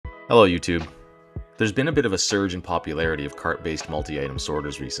Hello YouTube. There's been a bit of a surge in popularity of cart-based multi-item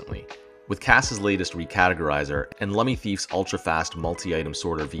sorters recently. With CAS's latest recategorizer and Lummy Thief's ultra-fast multi-item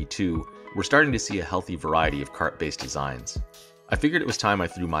sorter V2, we're starting to see a healthy variety of cart-based designs. I figured it was time I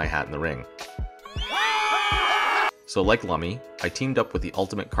threw my hat in the ring. So like Lummy, I teamed up with the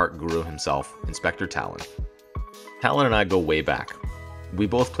ultimate cart guru himself, Inspector Talon. Talon and I go way back. We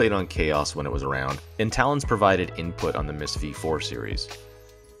both played on Chaos when it was around, and Talon's provided input on the MIS V4 series.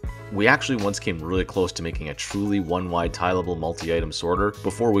 We actually once came really close to making a truly one-wide tileable multi-item sorter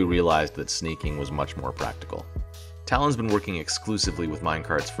before we realized that snaking was much more practical. Talon's been working exclusively with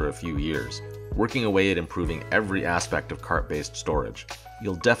minecarts for a few years, working away at improving every aspect of cart-based storage.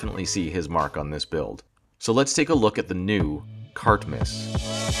 You'll definitely see his mark on this build. So let's take a look at the new CartMIS.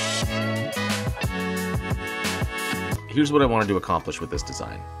 Here's what I wanted to accomplish with this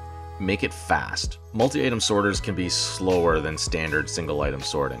design. Make it fast. Multi-item sorters can be slower than standard single-item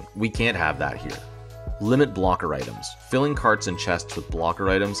sorting. We can't have that here. Limit blocker items. Filling carts and chests with blocker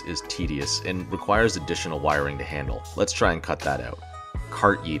items is tedious and requires additional wiring to handle. Let's try and cut that out.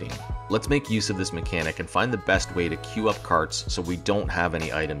 Cart yeeting. Let's make use of this mechanic and find the best way to queue up carts so we don't have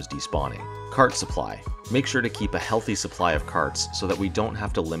any items despawning. Cart supply. Make sure to keep a healthy supply of carts so that we don't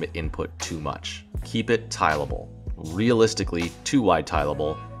have to limit input too much. Keep it tileable. Realistically, 2-wide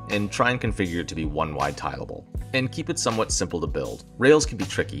tileable, and try and configure it to be 1-wide tileable. And keep it somewhat simple to build. Rails can be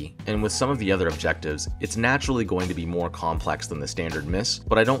tricky, and with some of the other objectives, it's naturally going to be more complex than the standard MIS,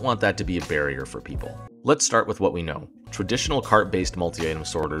 but I don't want that to be a barrier for people. Let's start with what we know. Traditional cart-based multi-item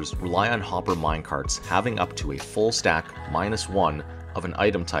sorters rely on hopper minecarts having up to a full stack -1 of an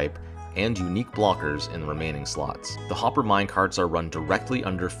item type and unique blockers in the remaining slots. The hopper minecarts are run directly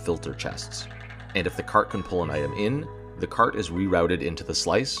under filter chests, and if the cart can pull an item in, the cart is rerouted into the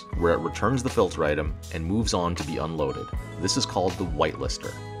slice, where it returns the filter item and moves on to be unloaded. This is called the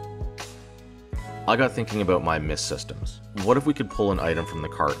whitelister. I got thinking about my MIS systems. What if we could pull an item from the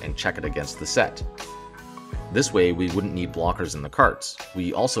cart and check it against the set? This way we wouldn't need blockers in the carts.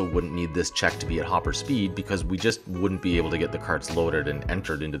 We also wouldn't need this check to be at hopper speed because we just wouldn't be able to get the carts loaded and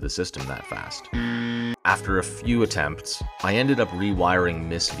entered into the system that fast. After a few attempts, I ended up rewiring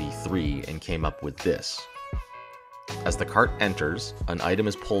MIS V3 and came up with this. As the cart enters, an item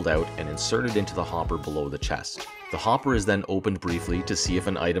is pulled out and inserted into the hopper below the chest. The hopper is then opened briefly to see if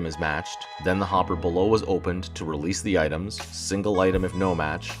an item is matched, then the hopper below is opened to release the items, single item if no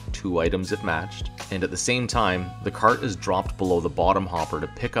match, 2 items if matched, and at the same time, the cart is dropped below the bottom hopper to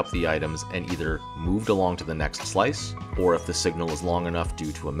pick up the items and either moved along to the next slice, or if the signal is long enough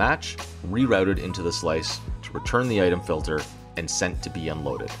due to a match, rerouted into the slice to return the item filter and sent to be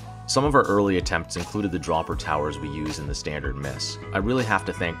unloaded. Some of our early attempts included the dropper towers we use in the standard MIS. I really have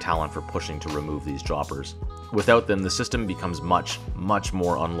to thank Talon for pushing to remove these droppers. Without them, the system becomes much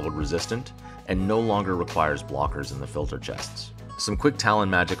more unload resistant and no longer requires blockers in the filter chests. Some quick Talon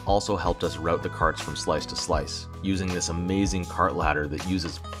magic also helped us route the carts from slice to slice, using this amazing cart ladder that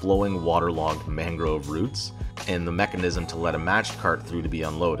uses flowing waterlogged mangrove roots and the mechanism to let a matched cart through to be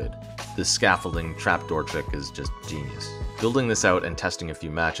unloaded. This scaffolding trapdoor trick is just genius. Building this out and testing a few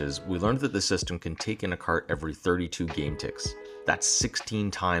matches, we learned that the system can take in a cart every 32 game ticks. That's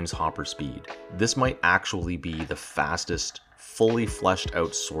 16 times hopper speed. This might actually be the fastest, fully fleshed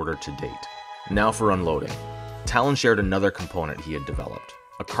out sorter to date. Now for unloading. Talon shared another component he had developed,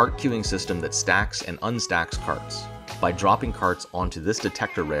 a cart queuing system that stacks and unstacks carts. By dropping carts onto this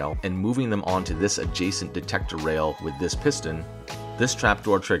detector rail and moving them onto this adjacent detector rail with this piston, this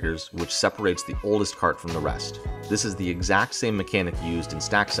trapdoor triggers, which separates the oldest cart from the rest. This is the exact same mechanic used in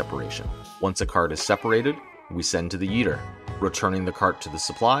stack separation. Once a cart is separated, we send to the yeeter, returning the cart to the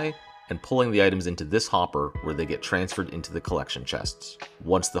supply and pulling the items into this hopper where they get transferred into the collection chests.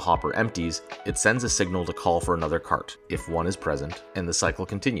 Once the hopper empties, it sends a signal to call for another cart, if one is present, and the cycle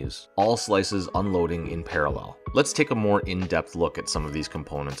continues, all slices unloading in parallel. Let's take a more in-depth look at some of these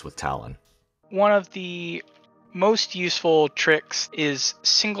components with Talon. One of the most useful tricks is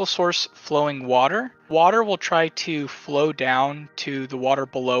single source flowing water. Water will try to flow down to the water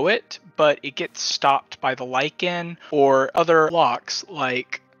below it, but it gets stopped by the lichen or other blocks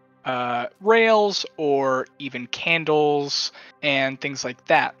like rails or even candles and things like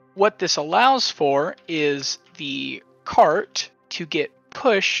that. What this allows for is the cart to get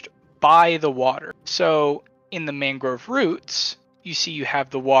pushed by the water. So in the mangrove roots, you see you have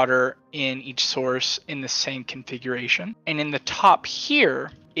the water in each source in the same configuration. And in the top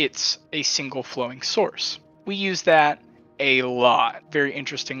here, it's a single flowing source. We use that a lot. Very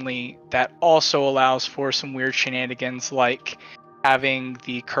interestingly, that also allows for some weird shenanigans like having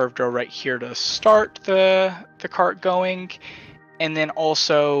the curved door right here to start the cart going, And then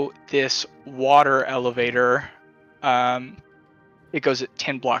also this water elevator, it goes at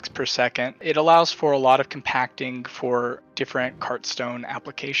 10 blocks per second. It allows for a lot of compacting for different Cartstone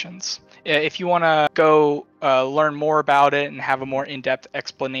applications. If you want to go learn more about it and have a more in-depth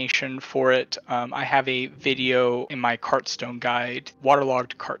explanation for it, I have a video in my Cartstone guide,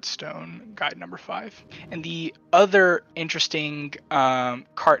 Waterlogged Cartstone guide number 5. And the other interesting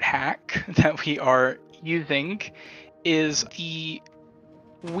cart hack that we are using is the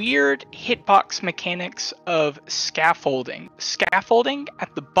weird hitbox mechanics of scaffolding. Scaffolding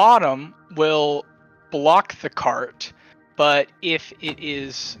at the bottom will block the cart, but if it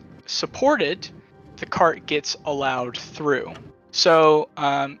is supported, the cart gets allowed through. So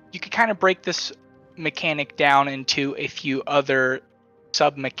you could kind of break this mechanic down into a few other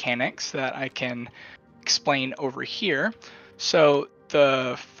sub-mechanics that I can explain over here. So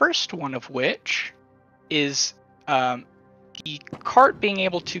the first one of which is the cart being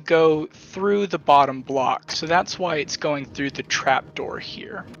able to go through the bottom block. So that's why it's going through the trapdoor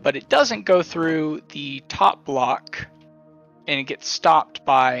here. But it doesn't go through the top block and it gets stopped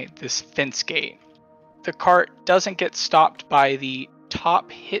by this fence gate. The cart doesn't get stopped by the top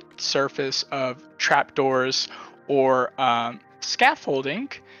hit surface of trapdoors or scaffolding,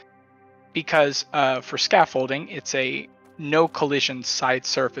 because for scaffolding, it's a no collision side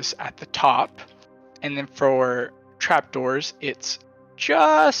surface at the top. And then for trapdoors, it's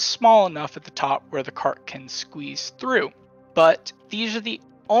just small enough at the top where the cart can squeeze through. But these are the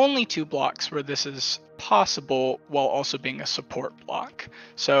only 2 blocks where this is possible while also being a support block.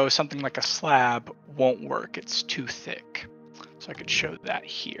 So something like a slab won't work, it's too thick. So I could show that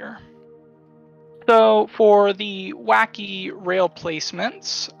here. So for the wacky rail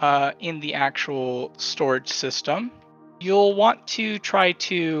placements in the actual storage system, you'll want to try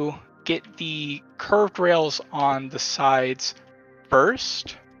to get the curved rails on the sides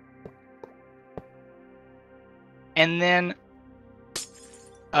first, and then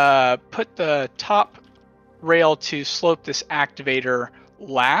put the top rail to slope this activator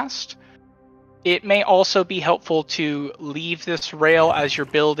last. It may also be helpful to leave this rail as you're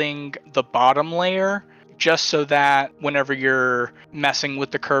building the bottom layer, just so that whenever you're messing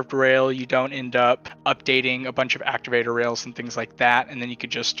with the curved rail, you don't end up updating a bunch of activator rails and things like that. And then you could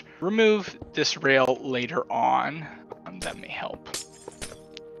just remove this rail later on. That may help.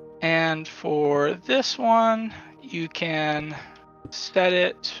 And for this one, you can set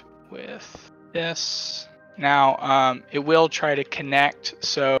it with this. Now, it will try to connect,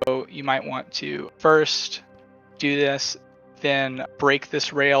 so you might want to first do this, then break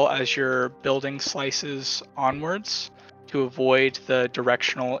this rail as you're building slices onwards to avoid the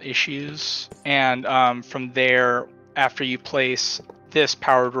directional issues. And from there, after you place this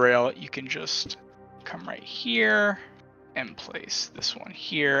powered rail, you can just come right here and place this one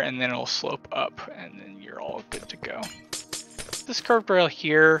here, and then it'll slope up, and then you're all good to go. This curved rail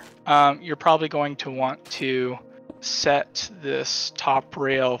here, you're probably going to want to set this top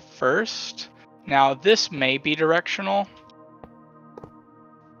rail first. Now this may be directional.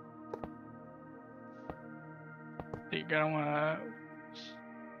 You're gonna wanna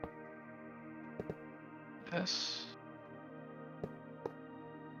this.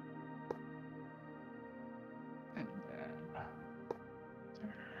 And then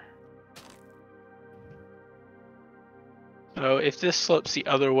so if this slopes the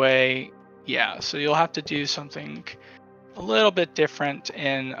other way, yeah, so you'll have to do something a little bit different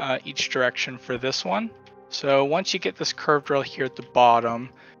in each direction for this one. So once you get this curved rail here at the bottom,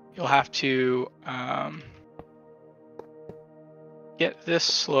 you'll have to get this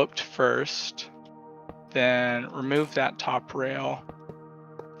sloped first, then remove that top rail,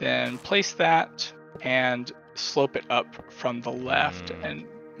 then place that and slope it up from the left, and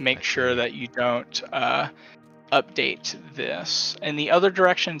make sure that you don't update this. And the other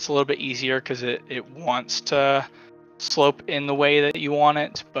direction is a little bit easier because it wants to slope in the way that you want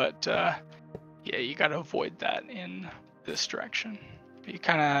it, but yeah, you got to avoid that in this direction. But you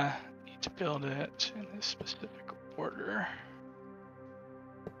kind of need to build it in this specific order.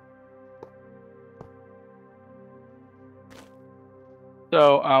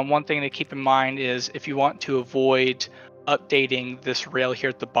 So one thing to keep in mind is if you want to avoid updating this rail here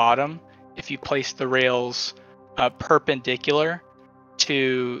at the bottom, if you place the rails perpendicular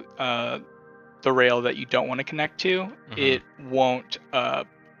to the rail that you don't want to connect to, it won't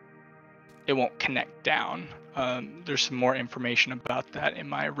connect down. There's some more information about that in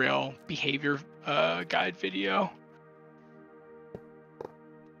my rail behavior guide video.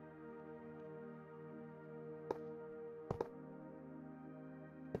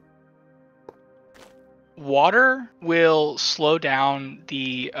 water will slow down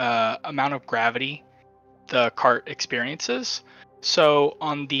the amount of gravity the cart experiences. So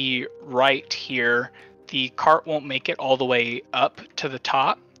on the right here, the cart won't make it all the way up to the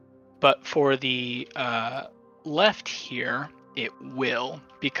top, but for the left here, it will,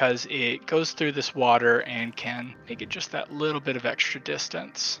 because it goes through this water and can make it just that little bit of extra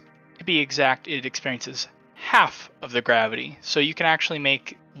distance. To be exact, it experiences half of the gravity. So you can actually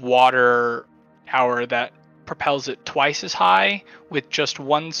make water power that propels it twice as high with just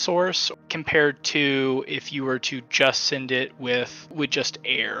one source, compared to if you were to just send it with just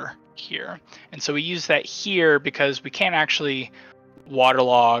air here. And so we use that here because we can't actually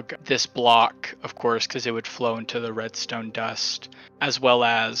waterlog this block, of course, because it would flow into the redstone dust, as well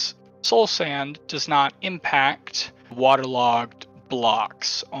as soul sand does not impact waterlogged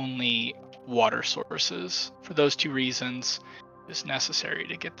blocks, only water sources. For those two reasons, it's necessary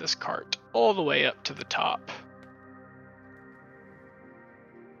to get this cart all the way up to the top.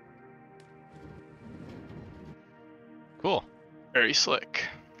 Cool. Very slick.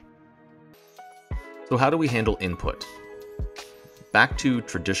 So how do we handle input? Back to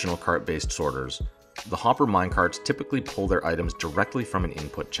traditional cart-based sorters, the hopper minecarts typically pull their items directly from an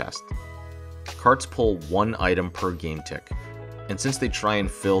input chest. Carts pull one item per game tick, and since they try and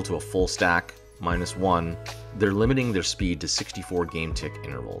fill to a full stack, -1, they're limiting their speed to 64 game tick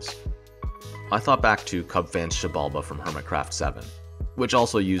intervals. I thought back to Cubfan's Shabalba from Hermitcraft 7, which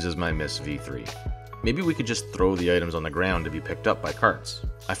also uses my MIS V3. Maybe we could just throw the items on the ground to be picked up by carts.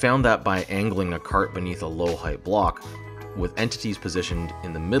 I found that by angling a cart beneath a low height block, with entities positioned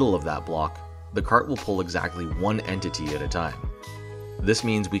in the middle of that block, the cart will pull exactly one entity at a time. This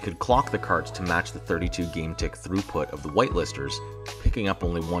means we could clock the carts to match the 32 game tick throughput of the whitelisters, picking up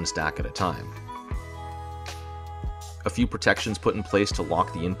only one stack at a time. A few protections put in place to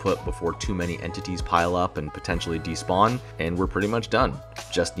lock the input before too many entities pile up and potentially despawn, and we're pretty much done.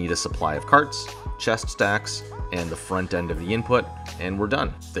 Just need a supply of carts, chest stacks, and the front end of the input, and we're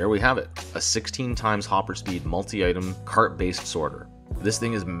done. There we have it, a 16 times hopper speed multi-item cart-based sorter. This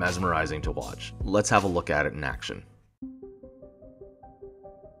thing is mesmerizing to watch. Let's have a look at it in action.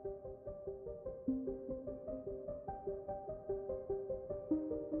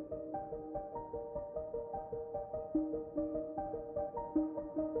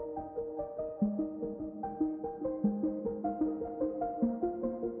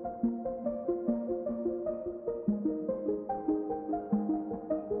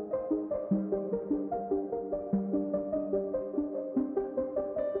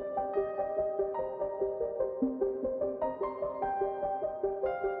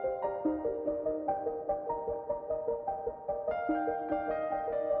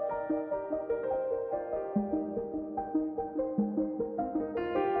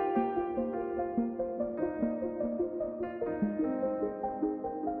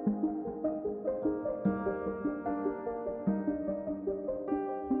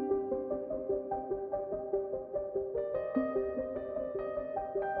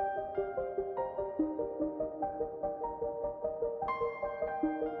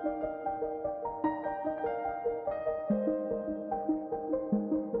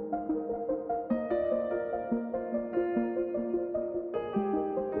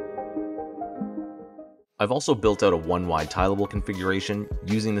 I've also built out a one-wide tileable configuration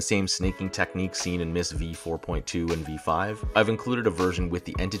using the same snaking technique seen in MIS V4.2 and V5. I've included a version with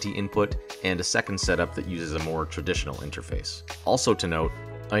the entity input and a second setup that uses a more traditional interface. Also to note,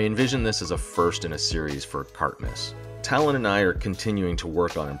 I envision this as a first in a series for CartMIS. Talon and I are continuing to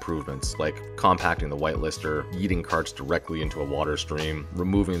work on improvements like compacting the whitelister, yeeting carts directly into a water stream,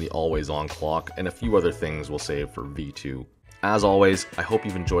 removing the always-on clock, and a few other things we'll save for V2. As always, I hope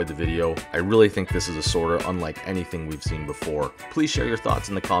you've enjoyed the video. I really think this is a sorter unlike anything we've seen before. Please share your thoughts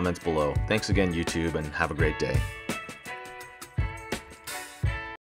in the comments below. Thanks again, YouTube, and have a great day.